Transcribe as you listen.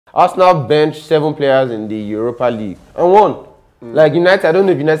Arsenal benched 7 players in the Europa League and won. Like United, I don't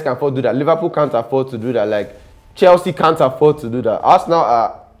know if United can afford to do that. Liverpool can't afford to do that. Like Chelsea can't afford to do that. Arsenal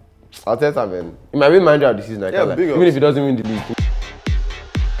are, I'll tell you, man. He might be manager of the season. I can't lie. Even if he doesn't win the league.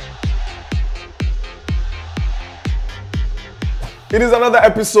 It is another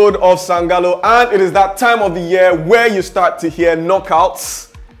episode of Sangaloo, and it is that time of the year where you start to hear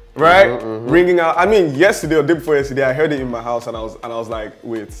knockouts, right? Ringing out. I mean, yesterday or day before yesterday, I heard it in my house, and I was like,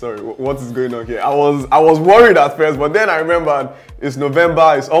 wait, sorry, what is going on here? I was worried at first, but then I remembered it's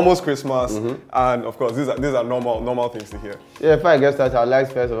November, it's almost Christmas, and of course, these are normal things to hear. Yeah, if I get started, I'd like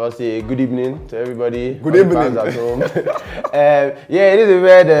to first of all say good evening to everybody. Good evening. At home. Yeah, it is a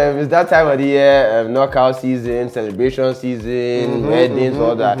weird, it's that time of the year, knockout season, celebration season, weddings,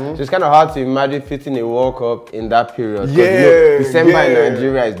 all that. So it's kind of hard to imagine fitting a World Cup in that period. Yeah, December in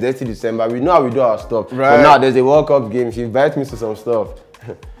Nigeria is dirty December. We know how we do our stuff. Right. But now there's a World Cup game. If you invite me to some stuff,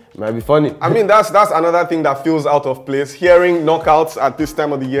 it might be funny. I mean, that's another thing that feels out of place. Hearing knockouts at this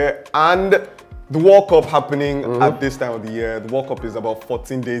time of the year and the World Cup happening at this time of the year. The World Cup is about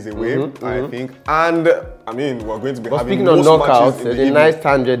 14 days away, I think. And I mean, we're going to be having most matches. There's a nice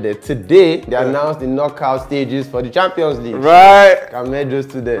tangent there. Today, they announced the knockout stages for the Champions League. Right. Can make those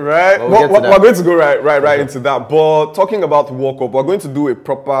today. Right. We're going to go right into that. But talking about the World Cup, we're going to do a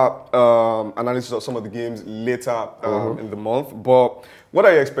proper analysis of some of the games later in the month. But what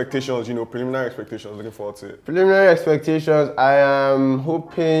are your expectations, preliminary expectations, looking forward to it? Preliminary expectations, I am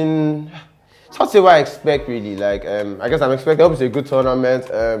hoping, it's hard to say what I expect really, like, I guess I'm expecting, obviously a good tournament.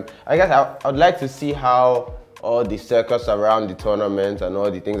 I guess I'd like to see how all the circus around the tournament and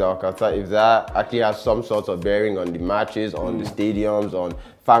all the things that are concerned, if that actually has some sort of bearing on the matches, on the stadiums, on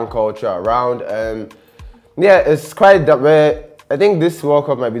fan culture around. Yeah, it's quite that. I think this World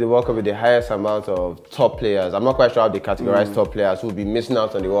Cup might be the World Cup with the highest amount of top players. I'm not quite sure how they categorize top players who will be missing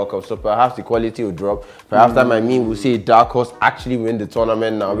out on the World Cup, so perhaps the quality will drop. Perhaps that might mean we'll see a dark horse actually win the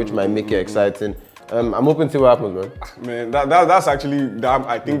tournament now, which might make it exciting. I'm hoping to see what happens, man. Man, that's actually,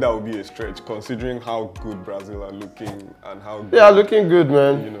 I think that would be a stretch, considering how good Brazil are looking and how good, they are looking good,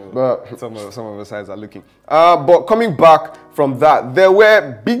 man. But some of the sides are looking. But coming back from that, there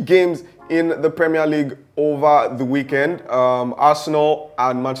were big games in the Premier League over the weekend. Arsenal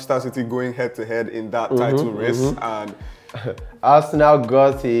and Manchester City going head-to-head in that title race. And Arsenal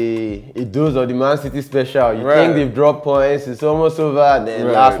got a dose of the Man City special. You think they've dropped points, it's almost over, and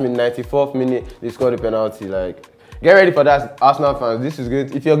then last minute, 94th minute, they scored a penalty. Like, get ready for that, Arsenal fans. This is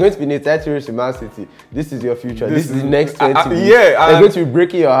good. If you're going to be in a title race in Man City, this is your future. This is the next 20 weeks. They're going to be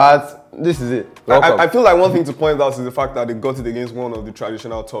breaking your hearts. This is it. I feel like one thing to point out is the fact that they got it against one of the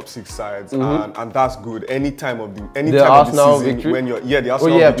traditional top 6 sides, and that's good. Any time of the Arsenal season victory? when you're the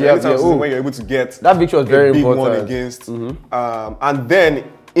Arsenal victory, any time of the season when you're able to get that victory was very big important. one against, and then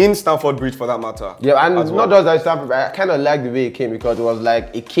in Stamford Bridge for that matter. Yeah, and not just that Stamford, I kind of like the way it came because it was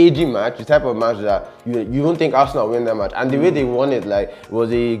like a cagey match, the type of match that you don't think Arsenal win that match. And the way they won it, like, it was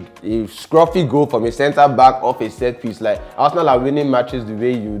a scruffy goal from a centre back off a set piece. Like, Arsenal are winning matches the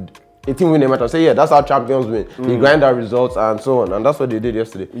way a team win a match. I say, yeah, that's how champions win. They grind out results and so on, and that's what they did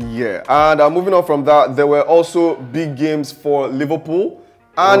yesterday. Yeah, and moving on from that, there were also big games for Liverpool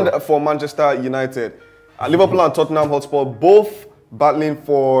and for Manchester United. Liverpool and Tottenham Hotspur both battling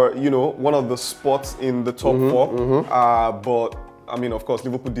for, one of the spots in the top 4. But I mean, of course,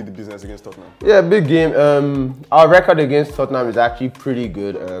 Liverpool did the business against Tottenham. Yeah, big game. Our record against Tottenham is actually pretty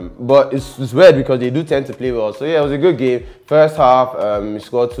good, but it's weird because they do tend to play well. So yeah, it was a good game. First half, we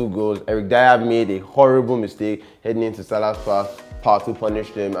scored 2 goals. Eric Dyer made a horrible mistake heading into Salah's path to punish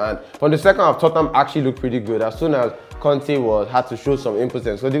him. And from the second half, Tottenham actually looked pretty good. As soon as Conte had to show some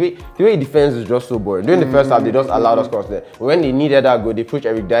impotence. So the way he defends is just so boring. During the first half, they just allowed us constant. But when they needed that goal, they pushed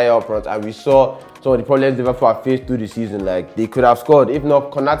Eric Dyer up front, and we saw some of the problems Liverpool have faced through the season. Like, they could have scored. If not,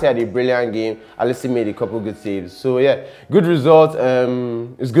 Konate had a brilliant game. Alisson made a couple good saves. So yeah, good result.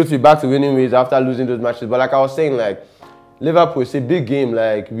 It's good to be back to winning ways after losing those matches. But like I was saying, like, Liverpool, it's a big game.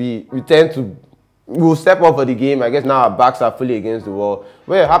 Like, we tend to, we'll step up for the game. I guess now our backs are fully against the wall.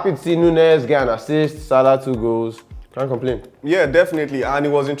 But yeah, happy to see Nunes get an assist, Salah 2 goals. Can't complain. Yeah, definitely. And it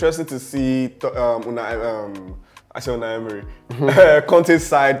was interesting to see Unai Emery, Conte's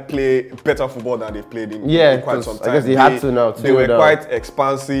side play better football than they've played in quite some time. I guess they had to now. They were quite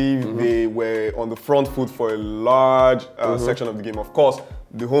expansive. They were on the front foot for a large section of the game. Of course,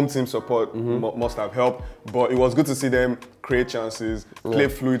 the home team support must have helped, but it was good to see them create chances, play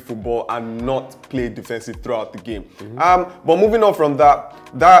fluid football, and not play defensive throughout the game. But moving on from that,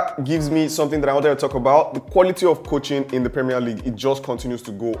 that gives me something that I wanted to talk about. The quality of coaching in the Premier League, it just continues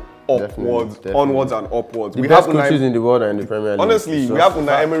to go upwards, onwards and upwards. The best coaches in the world are in the Premier League. Honestly, we have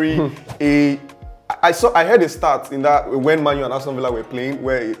Unai Emery, I heard a stat in that when Man U and Aston Villa were playing,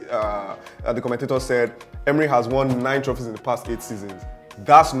 where the commentator said Emery has won 9 trophies in the past 8 seasons.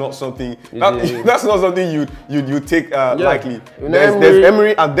 That's not something. That's not something you take lightly. There's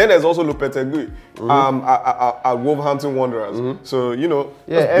Emery, and then there's also Lopetegui at Wolverhampton Wanderers. So you know,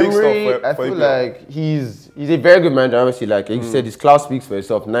 Emery. I feel like he's a very good manager. Obviously, like you said, his class speaks for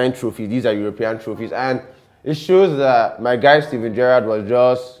itself. 9 trophies. These are European trophies, and it shows that my guy Steven Gerrard was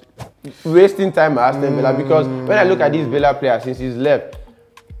just wasting time at Aston Villa, because when I look at these Villa players since he's left,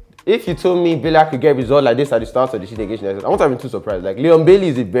 if you told me Villa could get results like this at the start of the season against United, I won't have been too surprised. Like Leon Bailey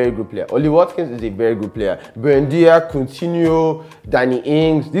is a very good player. Oli Watkins is a very good player. Buendia, Coutinho, Danny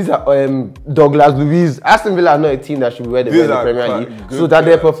Ings, these are Douglas Luiz. Aston Villa are not a team that should be where they were in the Premier League. So that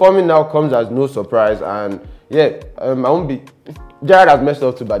they're performing now comes as no surprise. And yeah, I won't be. Gerrard has messed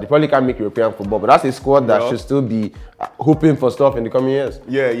up too bad. They probably can't make European football, but that's a squad that should still be hoping for stuff in the coming years.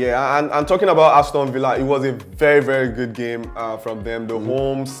 Yeah. And talking about Aston Villa, it was a very, very good game from them. The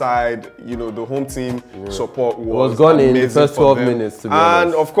home side, you know, the home team support was gone in the first 12 minutes, to be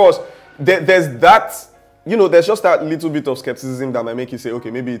honest. And of course, there's that. You know, there's just that little bit of skepticism that might make you say,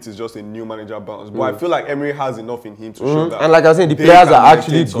 okay, maybe it is just a new manager bounce. But I feel like Emery has enough in him to show that. And like I was saying, the players are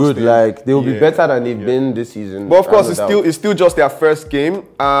actually good. Like they will be better than they've been this season. But of course, it's still just their first game,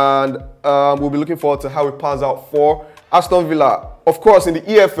 and we'll be looking forward to how it pans out for Aston Villa. Of course, in the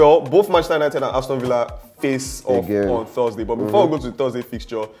EFL, both Manchester United and Aston Villa face off on Thursday. But before we go to the Thursday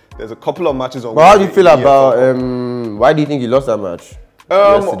fixture, there's a couple of matches on. But how do you feel about? Why do you think you lost that match?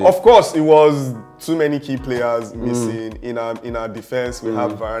 Of course, it was too many key players missing in our defense. We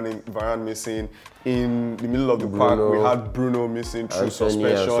had Varane missing. In the middle of the park, we had Bruno missing through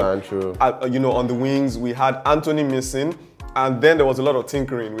suspension. You know, on the wings, we had Anthony missing. And then there was a lot of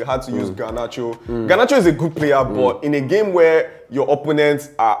tinkering. We had to use Garnacho. Garnacho is a good player, but in a game where your opponents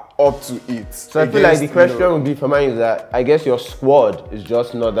are up to it. So I feel like the question would be for mine is that I guess your squad is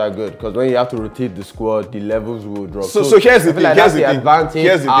just not that good, because when you have to rotate the squad, the levels will drop. So here's the thing. Like that's the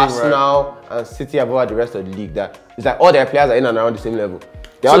advantage Arsenal and City have over the rest of the league. That it's like all their players are in and around the same level.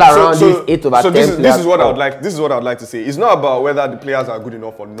 They're all around these 8 over 10 players. This is what I would like. This is what I would like to say. It's not about whether the players are good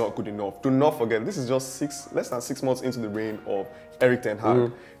enough or not good enough. Do not forget, this is just less than 6 months into the reign of Erik ten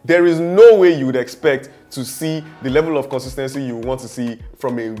Hag. There is no way you would expect to see the level of consistency you want to see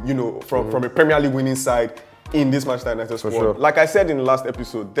from a from a Premier League winning side in this Manchester United squad. Sure. Like I said in the last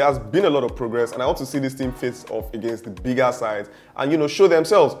episode, there has been a lot of progress, and I want to see this team face off against the bigger sides and show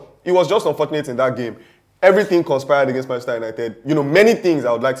themselves. It was just unfortunate in that game. Everything conspired against Manchester United. Many things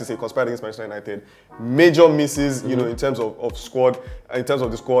I would like to say conspired against Manchester United. Major misses, in terms of squad, in terms of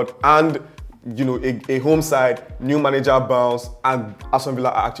the squad, and a home side, new manager bounce, and Aston Villa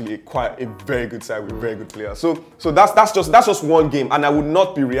are actually quite a very good side with very good players. So that's just one game, and I would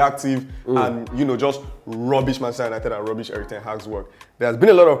not be reactive and just rubbish Manchester United and rubbish Erik ten Hag's work. There has been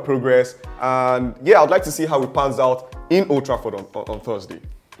a lot of progress, and yeah, I'd like to see how it pans out in Old Trafford on Thursday.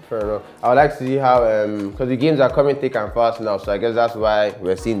 Fair enough. I would like to see how, because the games are coming thick and fast now, so I guess that's why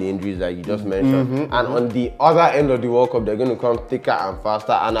we're seeing the injuries like you just mentioned. And on the other end of the World Cup, they're going to come thicker and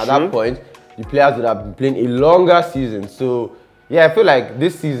faster. And at that point, the players would have been playing a longer season. So yeah, I feel like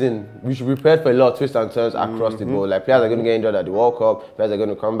this season we should be prepared for a lot of twists and turns across the board. Like players are going to get injured at the World Cup, players are going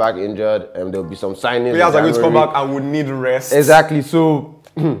to come back injured, and there'll be some signings. Players are going to come back and would need rest. Exactly. So.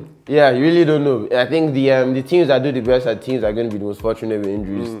 Yeah, you really don't know. I think the teams that do the best are teams that are going to be the most fortunate with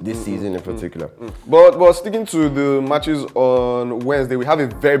injuries this season in particular. But sticking to the matches on Wednesday, we have a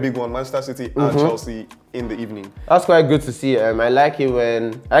very big one: Manchester City and Chelsea in the evening. That's quite good to see. I like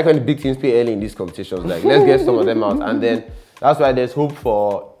when the big teams play early in these competitions. Like let's get some of them out, and then that's why there's hope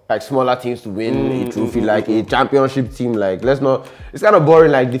for like smaller teams to win a trophy, like a championship team. Like let's not. It's kind of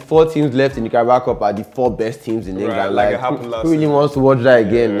boring. Like the 4 teams left in the Carabao Cup are the 4 best teams in England. Like it happened last who really wants to watch that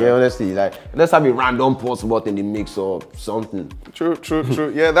again? Yeah, honestly, like let's have a random post spot in the mix or something.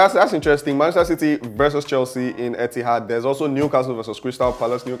 True. Yeah, that's interesting. Manchester City versus Chelsea in Etihad. There's also Newcastle versus Crystal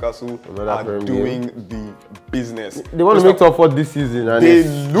Palace. Newcastle are doing the business. They want to make top 4 this season, and they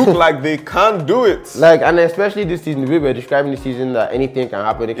look like they can't do it. Like, and especially this season, the way we're describing the season, that anything can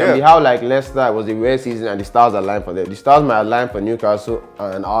happen. It can be how like Leicester was a weird season and the stars aligned for them. The stars might align for Newcastle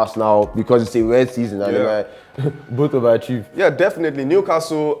and Arsenal because it's a weird season and they might both overachieve. Yeah, definitely.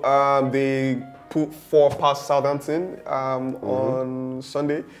 Newcastle, put 4 past Southampton on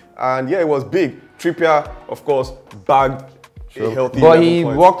Sunday. And yeah, it was big. Trippier, of course, bagged a healthy But 11 he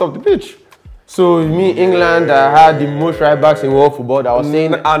points. walked off the pitch. So me, England, that had the most right backs in world football, that was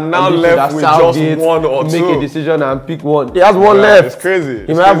saying, And now they should left have with Southgate just one or to make two. a decision and pick one. He has one left. It's crazy.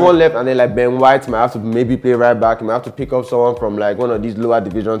 He might have one left, and then like Ben White might have to maybe play right back. He might have to pick up someone from like one of these lower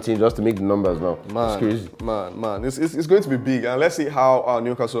division teams just to make the numbers now. It's crazy. Man. It's going to be big. And let's see how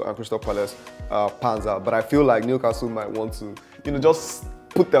Newcastle and Crystal Palace pans out. But I feel like Newcastle might want to, just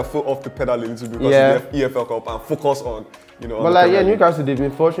put their foot off the pedal a little bit because of the EFL Cup and focus on, But like, Newcastle, they've been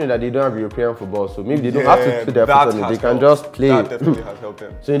fortunate that they don't have European football, so maybe they don't have to put their foot on it. They can just play. That definitely has helped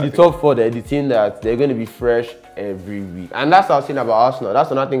them. So in the top 4, they're the team that they're going to be fresh every week. And that's what I was saying about Arsenal.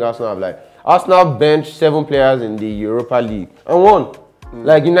 That's another thing Arsenal have. Like, Arsenal benched 7 players in the Europa League and won.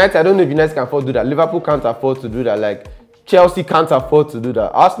 Like United, I don't know if United can afford to do that. Liverpool can't afford to do that. Like, Chelsea can't afford to do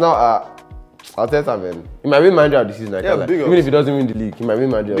that. Arsenal are... I'll tell you, man. He might be manager of the season. Even if he doesn't win the league, he might be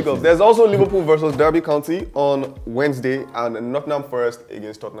manager of the season. There's also Liverpool versus Derby County on Wednesday and Nottingham Forest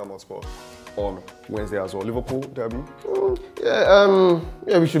against Tottenham Hotspur on Wednesday as well. Liverpool, Derby?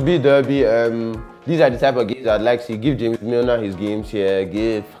 Yeah, we should beat Derby. These are the type of games I'd like to see. Give James Milner his games here.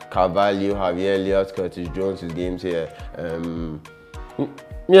 Give Carvalho, Javier Elliott, Curtis Jones his games here.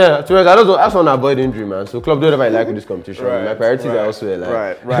 Yeah, to be honest, I just want to avoid injury, man. So club do whatever I like with this competition. My priorities are elsewhere.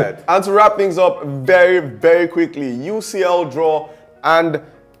 Like. Right. And to wrap things up very, very quickly, UCL draw and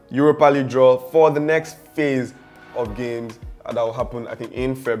Europa League draw for the next phase of games that will happen, I think,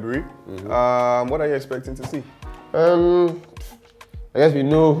 in February. What are you expecting to see? I guess we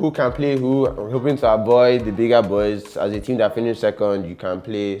know who can play who. I'm hoping to avoid the bigger boys. As a team that finished second, you can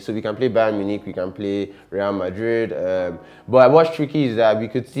play. So we can play Bayern Munich, we can play Real Madrid. But what's tricky is that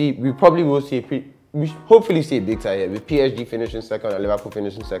we probably will see we hopefully see a big tie here. With PSG finishing second and Liverpool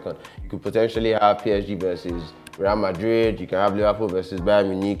finishing second, you could potentially have PSG versus Real Madrid. You can have Liverpool versus Bayern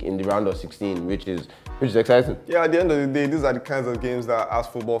Munich in the round of 16, which is exciting. Yeah, at the end of the day, these are the kinds of games that, as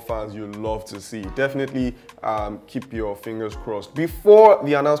football fans, you love to see. Definitely keep your fingers crossed. Before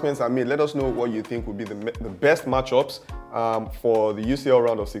the announcements are made, let us know what you think would be the best matchups for the UCL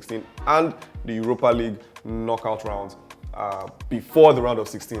round of 16 and the Europa League knockout rounds. Before the round of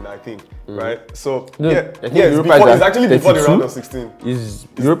 16, I think, right? So, it's actually before the round of 16. Is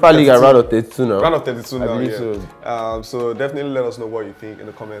Europa League at round of 32 now? Round of 32 now, yeah. So. So definitely let us know what you think in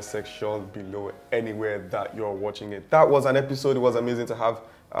the comment section below, anywhere that you're watching it. That was an episode. It was amazing to have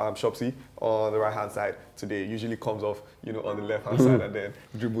Shopsy on the right-hand side today. It usually comes off, on the left-hand side and then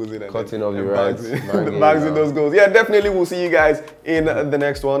dribbles in and cutting off the right, bags in those goals. Yeah, definitely we'll see you guys in the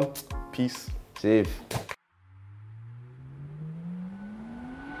next one. Peace. Safe.